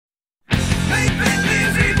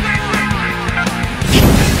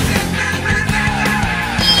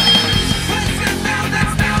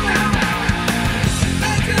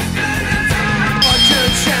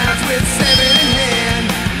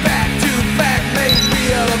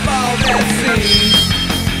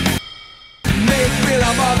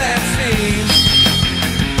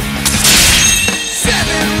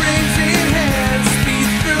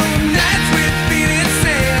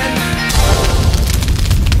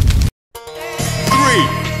3,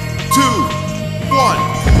 2, 1,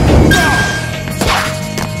 go!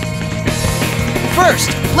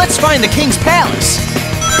 First, let's find the king's palace.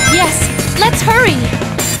 Yes, let's hurry.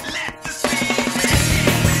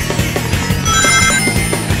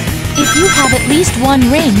 If you have at least one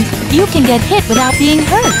ring, you can get hit without being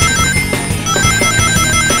hurt.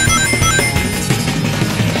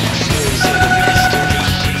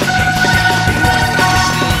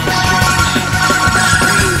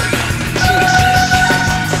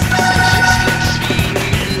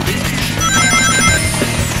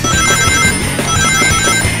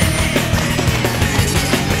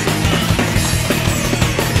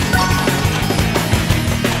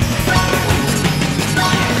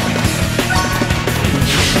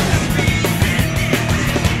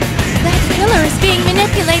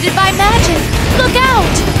 Manipulated by magic! Look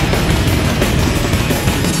out!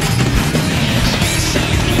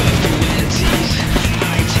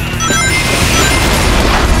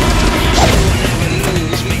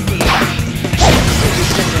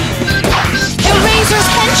 Erazor's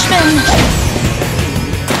henchmen!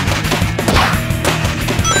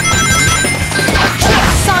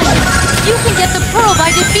 Sonic, you can get the pearl by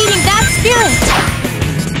defeating that spirit!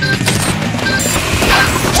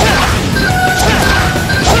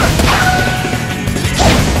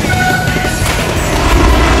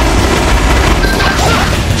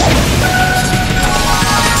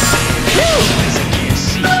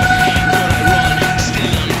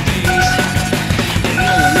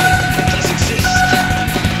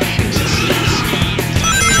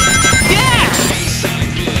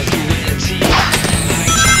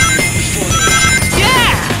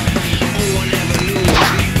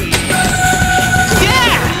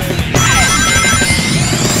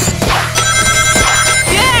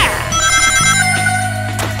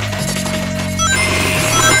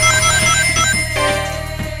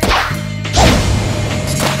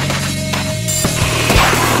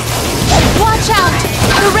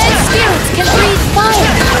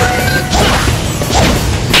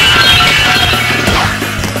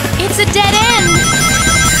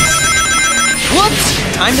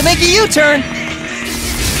 Time to make a U-turn!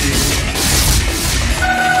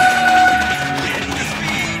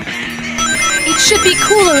 It should be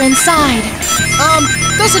cooler inside.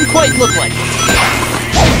 Doesn't quite look like it.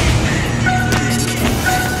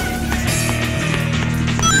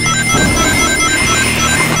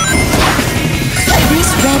 This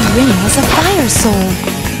red ring is a fire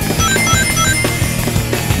soul.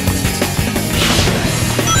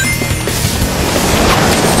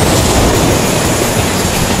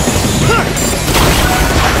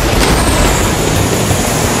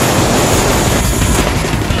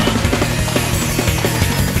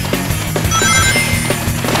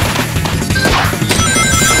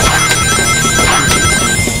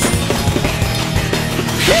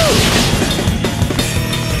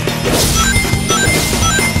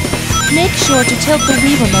 Make sure to tilt the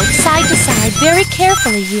Wii remote side to side very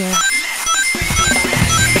carefully here.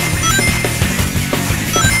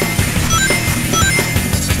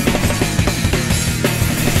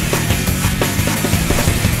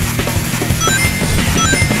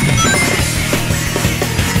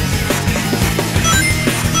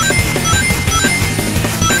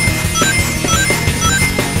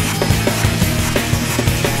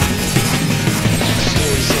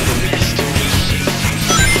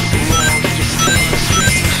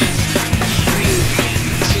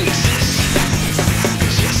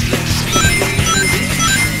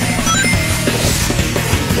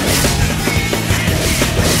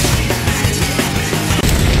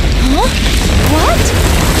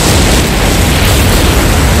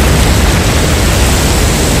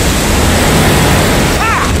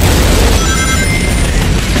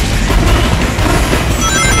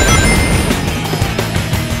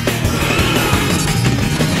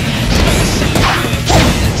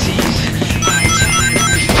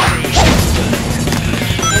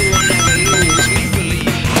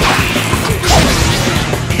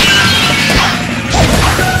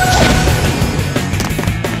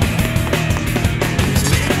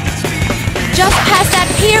 Just past that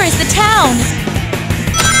pier is the town.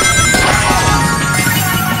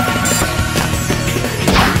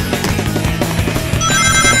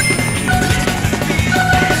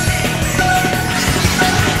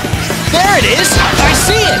 There it is! I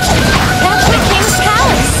see it! That's the king's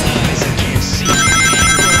palace.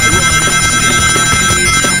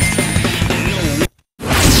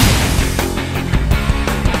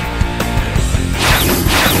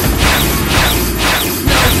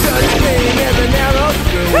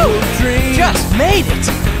 Just made it!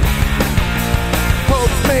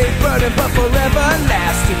 Hopes may burn but forever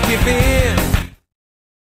last if give in.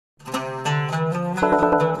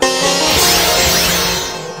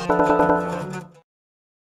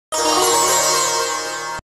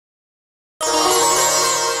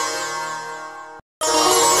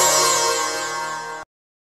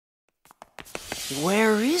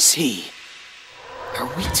 Where is he? Are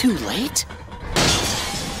we too late?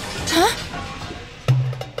 Huh?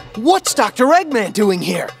 What's Dr. Eggman doing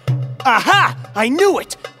here? Aha! I knew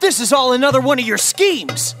it! This is all another one of your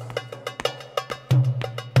schemes!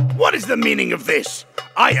 What is the meaning of this?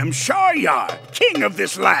 I am Shahryar, king of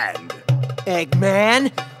this land.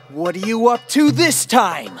 Eggman, what are you up to this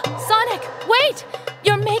time? Sonic, wait!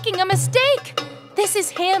 You're making a mistake! This is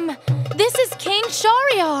him. This is King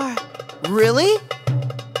Shahryar. Really?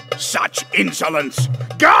 Such insolence!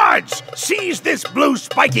 Guards, seize this blue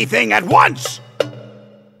spiky thing at once!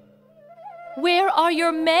 Where are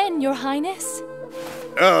your men, Your Highness?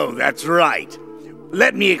 Oh, that's right.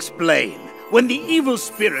 Let me explain. When the evil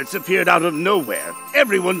spirits appeared out of nowhere,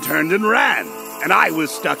 everyone turned and ran, and I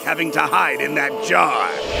was stuck having to hide in that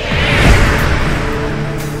jar.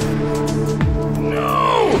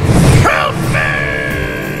 No! Help me!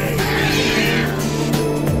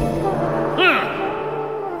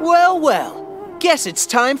 Well, well. Guess it's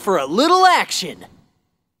time for a little action.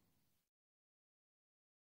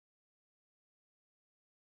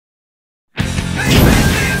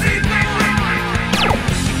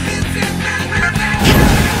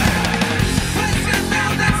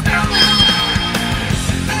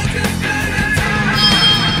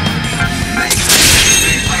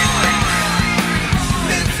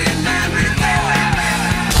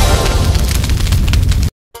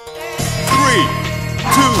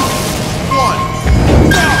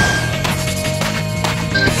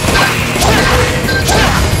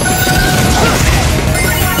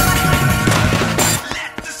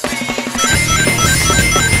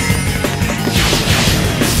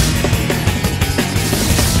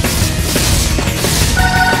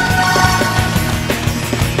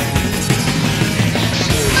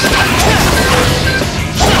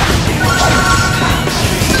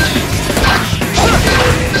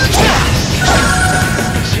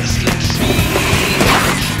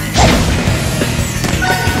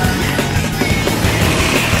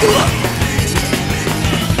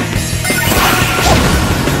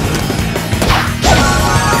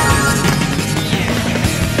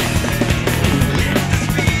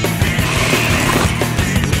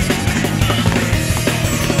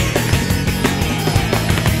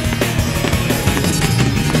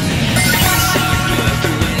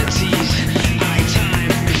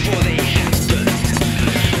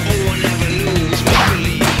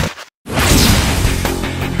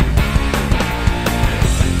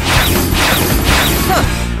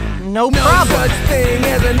 No problem. No such thing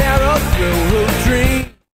as an arrow through a dream.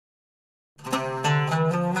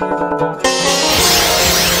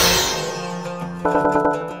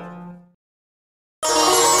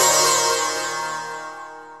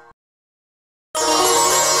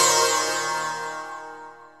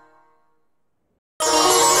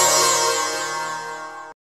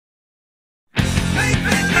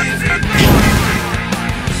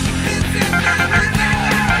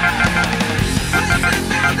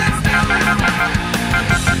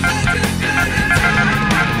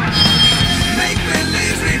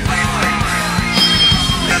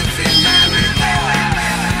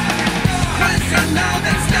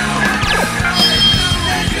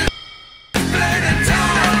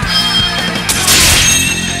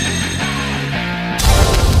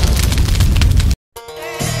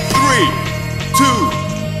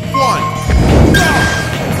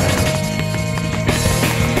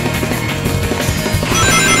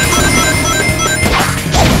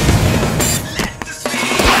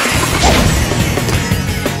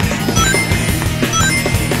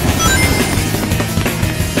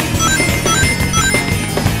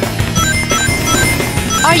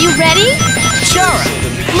 Are you ready? Shahra,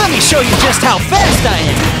 let me show you just how fast I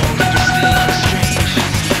am.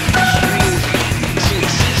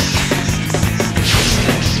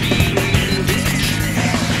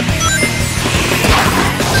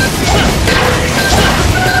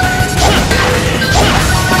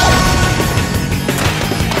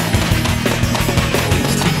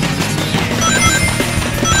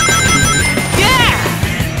 Yeah!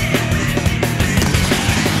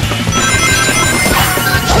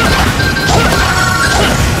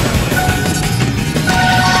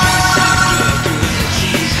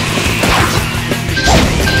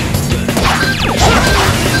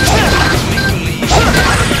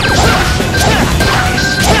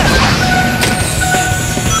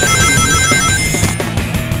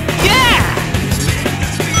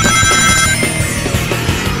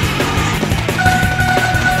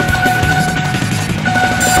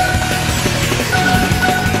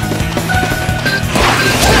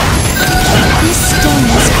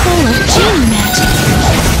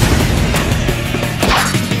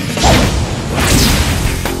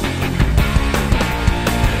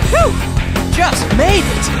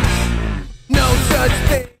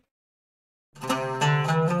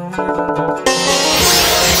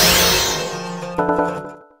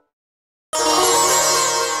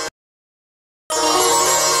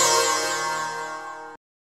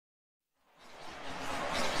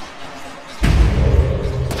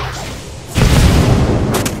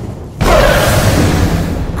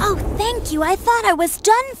 you, I thought I was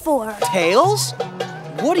done for. Tails?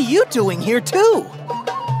 What are you doing here, too?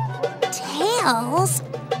 Tails?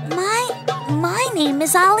 My name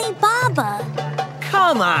is Alibaba.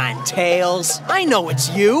 Come on, Tails. I know it's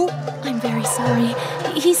you. I'm very sorry.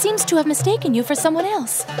 He seems to have mistaken you for someone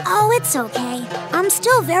else. Oh, it's okay. I'm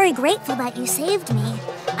still very grateful that you saved me.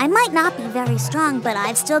 I might not be very strong, but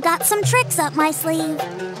I've still got some tricks up my sleeve.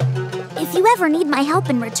 If you ever need my help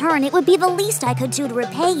in return, it would be the least I could do to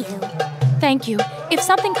repay you. Thank you. If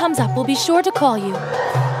something comes up, we'll be sure to call you.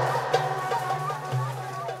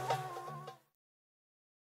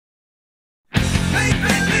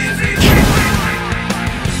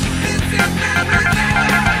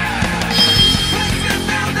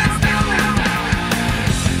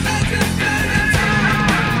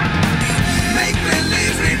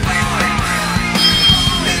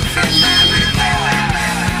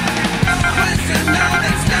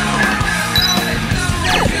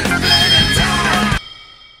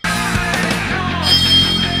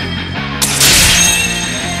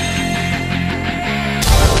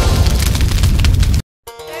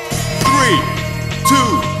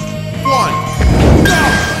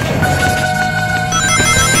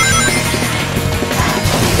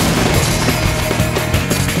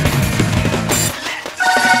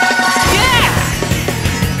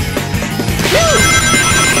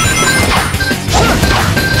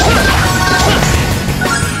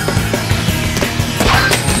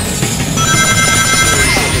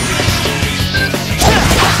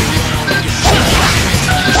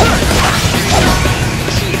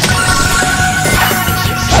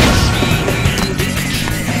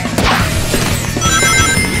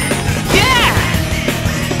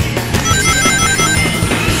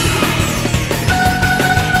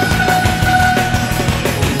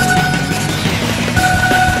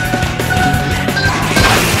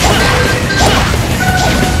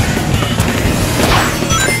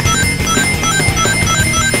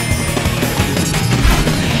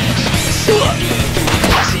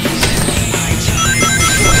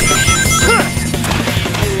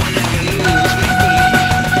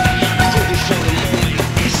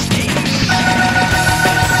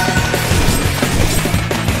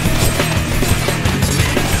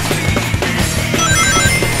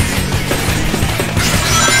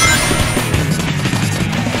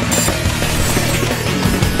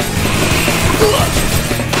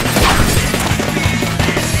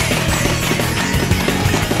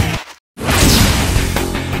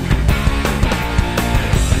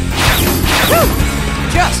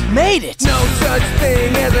 Made it! No such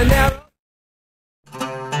thing as an arrow.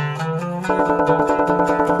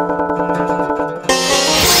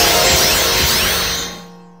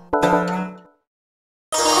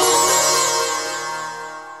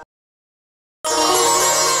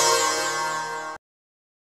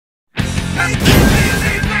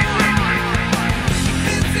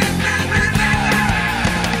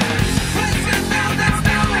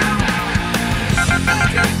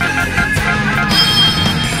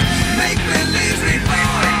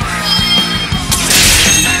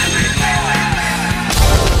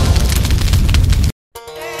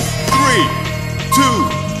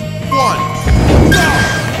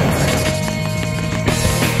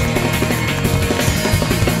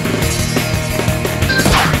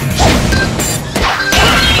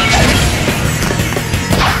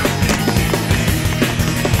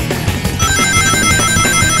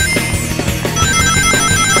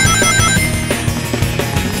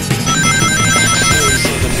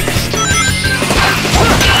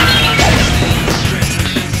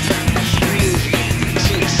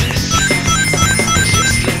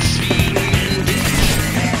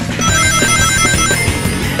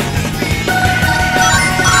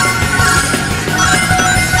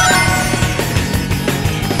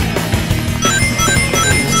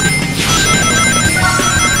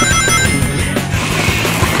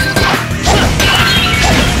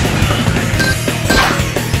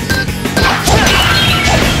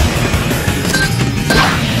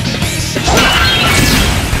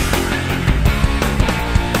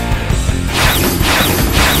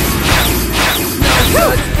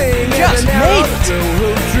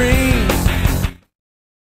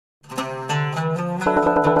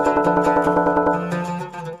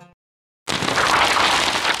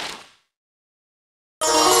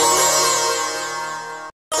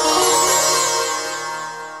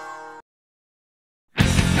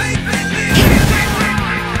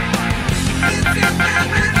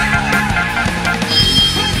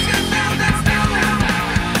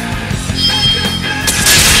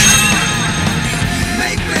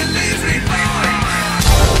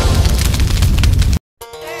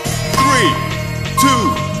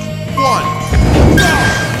 one, go!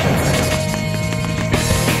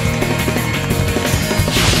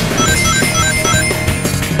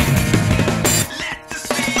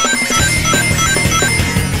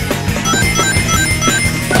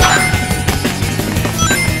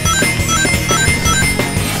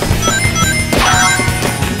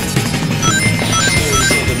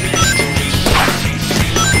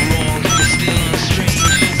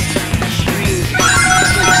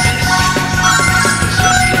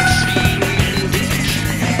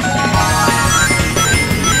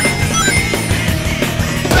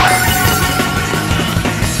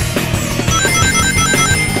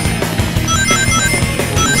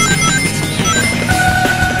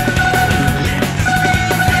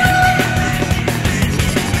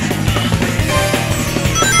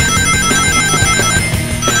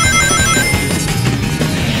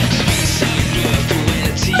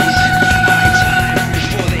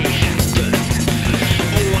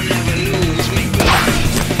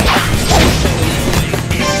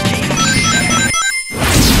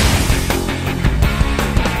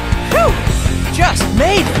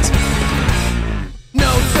 Made it! No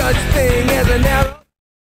such thing as an arrow.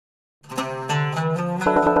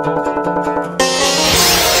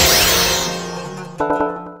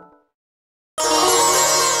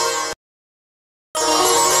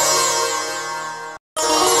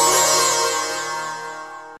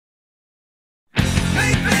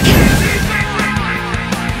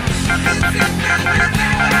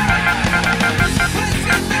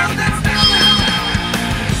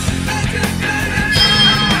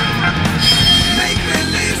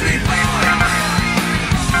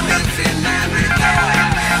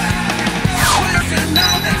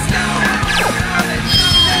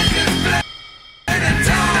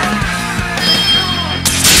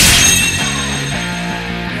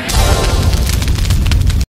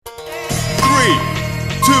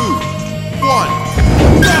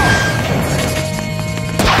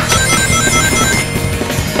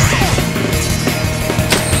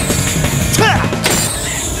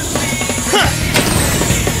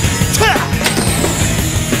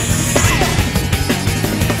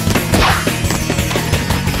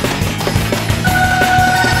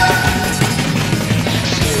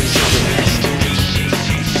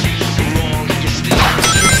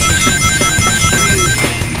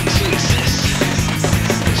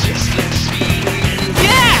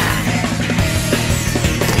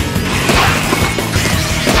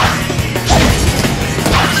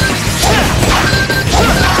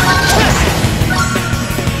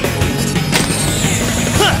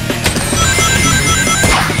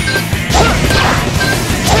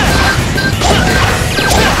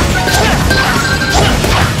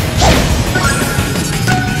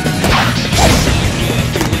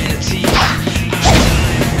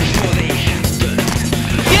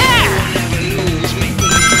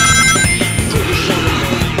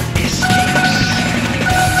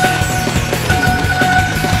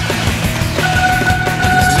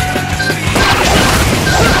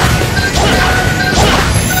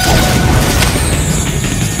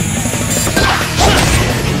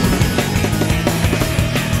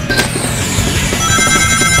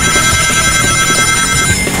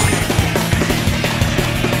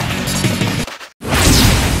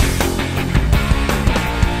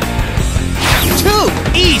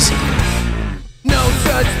 Easy! No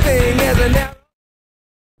such thing as an arrow.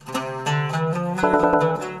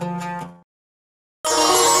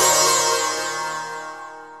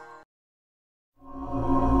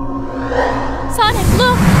 Sonic,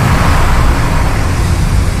 look!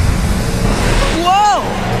 Whoa!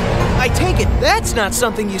 I take it that's not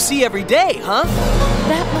something you see every day, huh?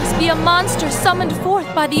 That must be a monster summoned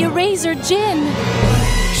forth by the Erazor Djinn.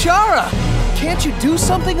 Shahra! Can't you do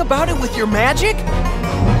something about it with your magic?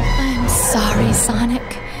 I'm sorry, Sonic.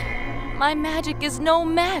 My magic is no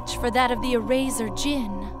match for that of the Erazor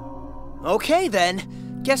Djinn. Okay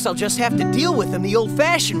then. Guess I'll just have to deal with him the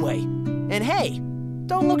old-fashioned way. And hey,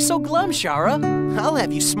 don't look so glum, Shahra. I'll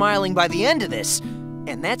have you smiling by the end of this.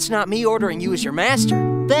 And that's not me ordering you as your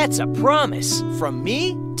master. That's a promise from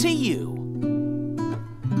me to you.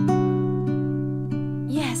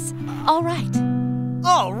 Yes, all right.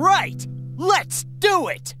 All right! Let's do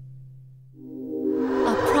it!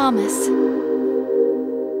 A promise.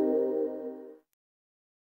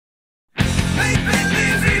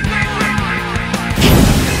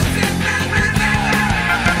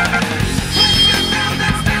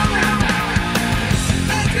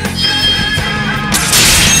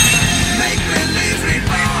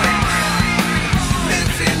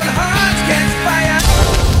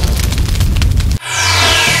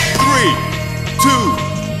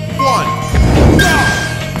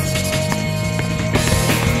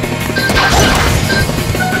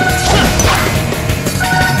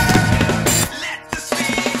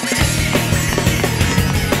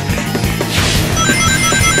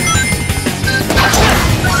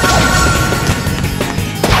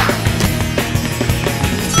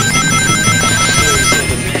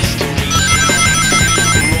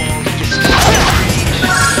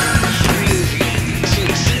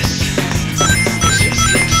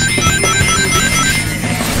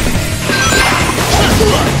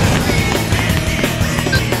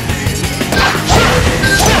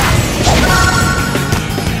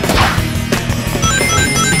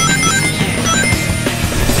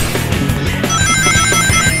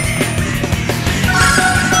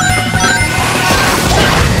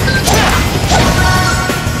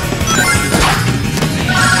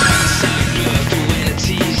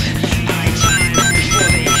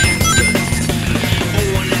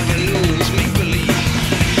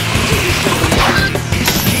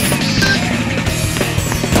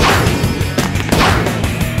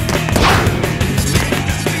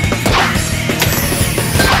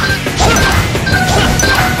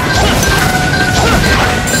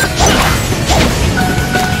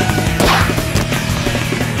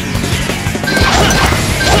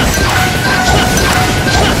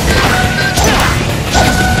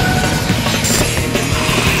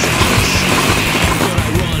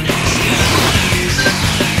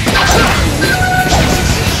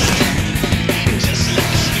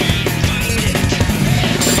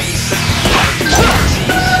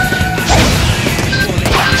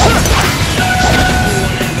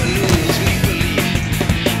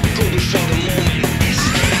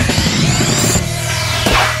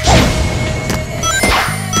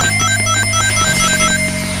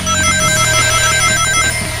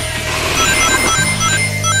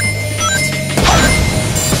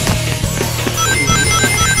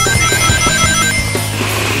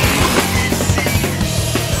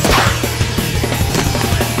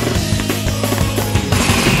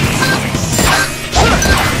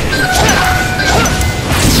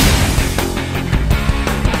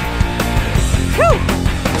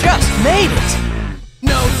 made it!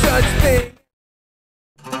 No such thing.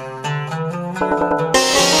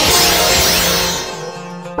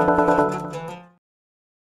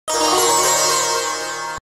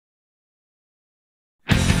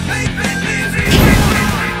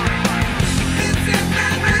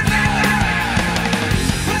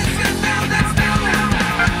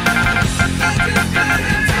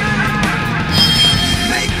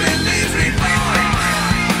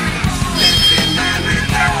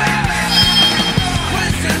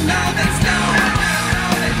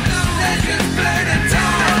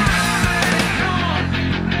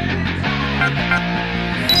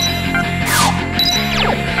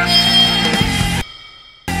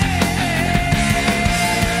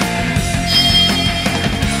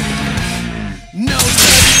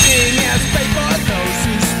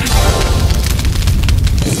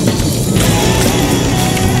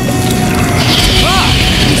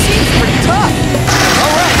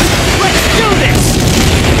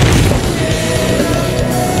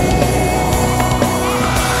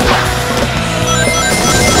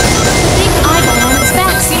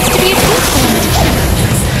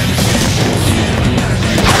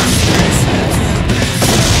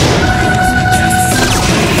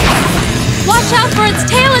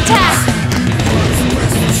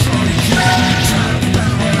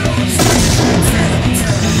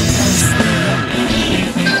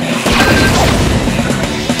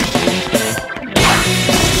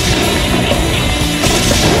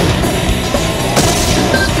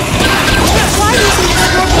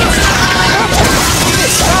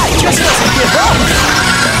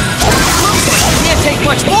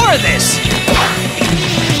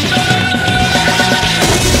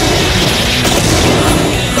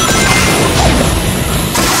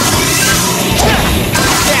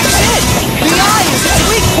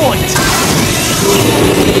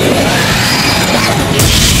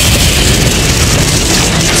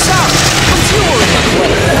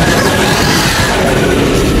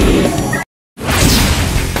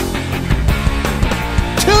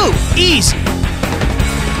 Easy!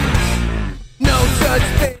 No such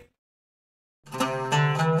thing.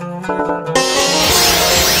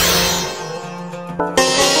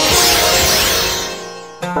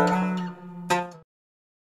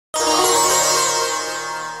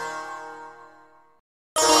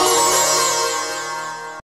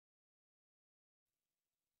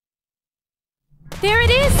 There it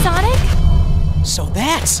is, Sonic! So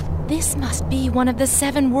that's... This must be one of the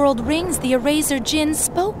 7 world rings the Erazor Djinn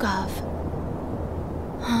spoke of.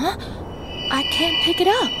 Huh? I can't pick it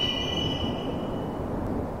up.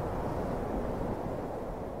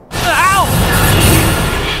 Ow!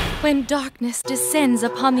 When darkness descends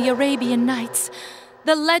upon the Arabian Nights,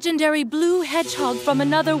 the legendary blue hedgehog from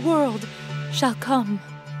another world shall come.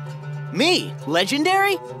 Me?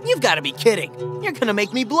 Legendary? You've got to be kidding. You're gonna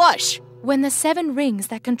make me blush. When the 7 rings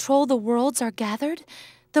that control the worlds are gathered,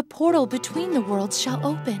 the portal between the worlds shall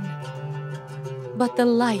open. But the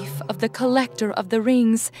life of the collector of the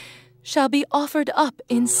rings shall be offered up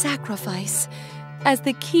in sacrifice as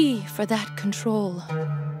the key for that control.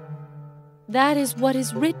 That is what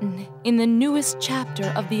is written in the newest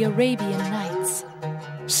chapter of the Arabian Nights.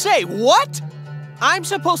 Say what? I'm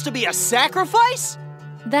supposed to be a sacrifice?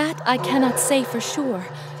 That I cannot say for sure,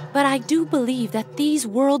 but I do believe that these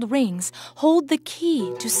world rings hold the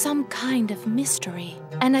key to some kind of mystery.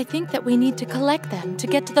 And I think that we need to collect them to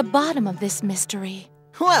get to the bottom of this mystery.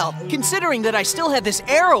 Well, considering that I still have this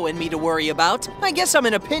arrow in me to worry about, I guess I'm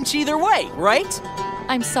in a pinch either way, right?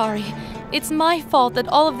 I'm sorry. It's my fault that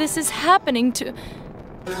all of this is happening to...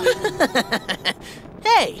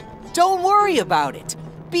 Hey, don't worry about it.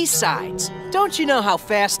 Besides, don't you know how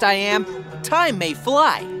fast I am? Time may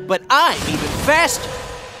fly, but I'm even faster.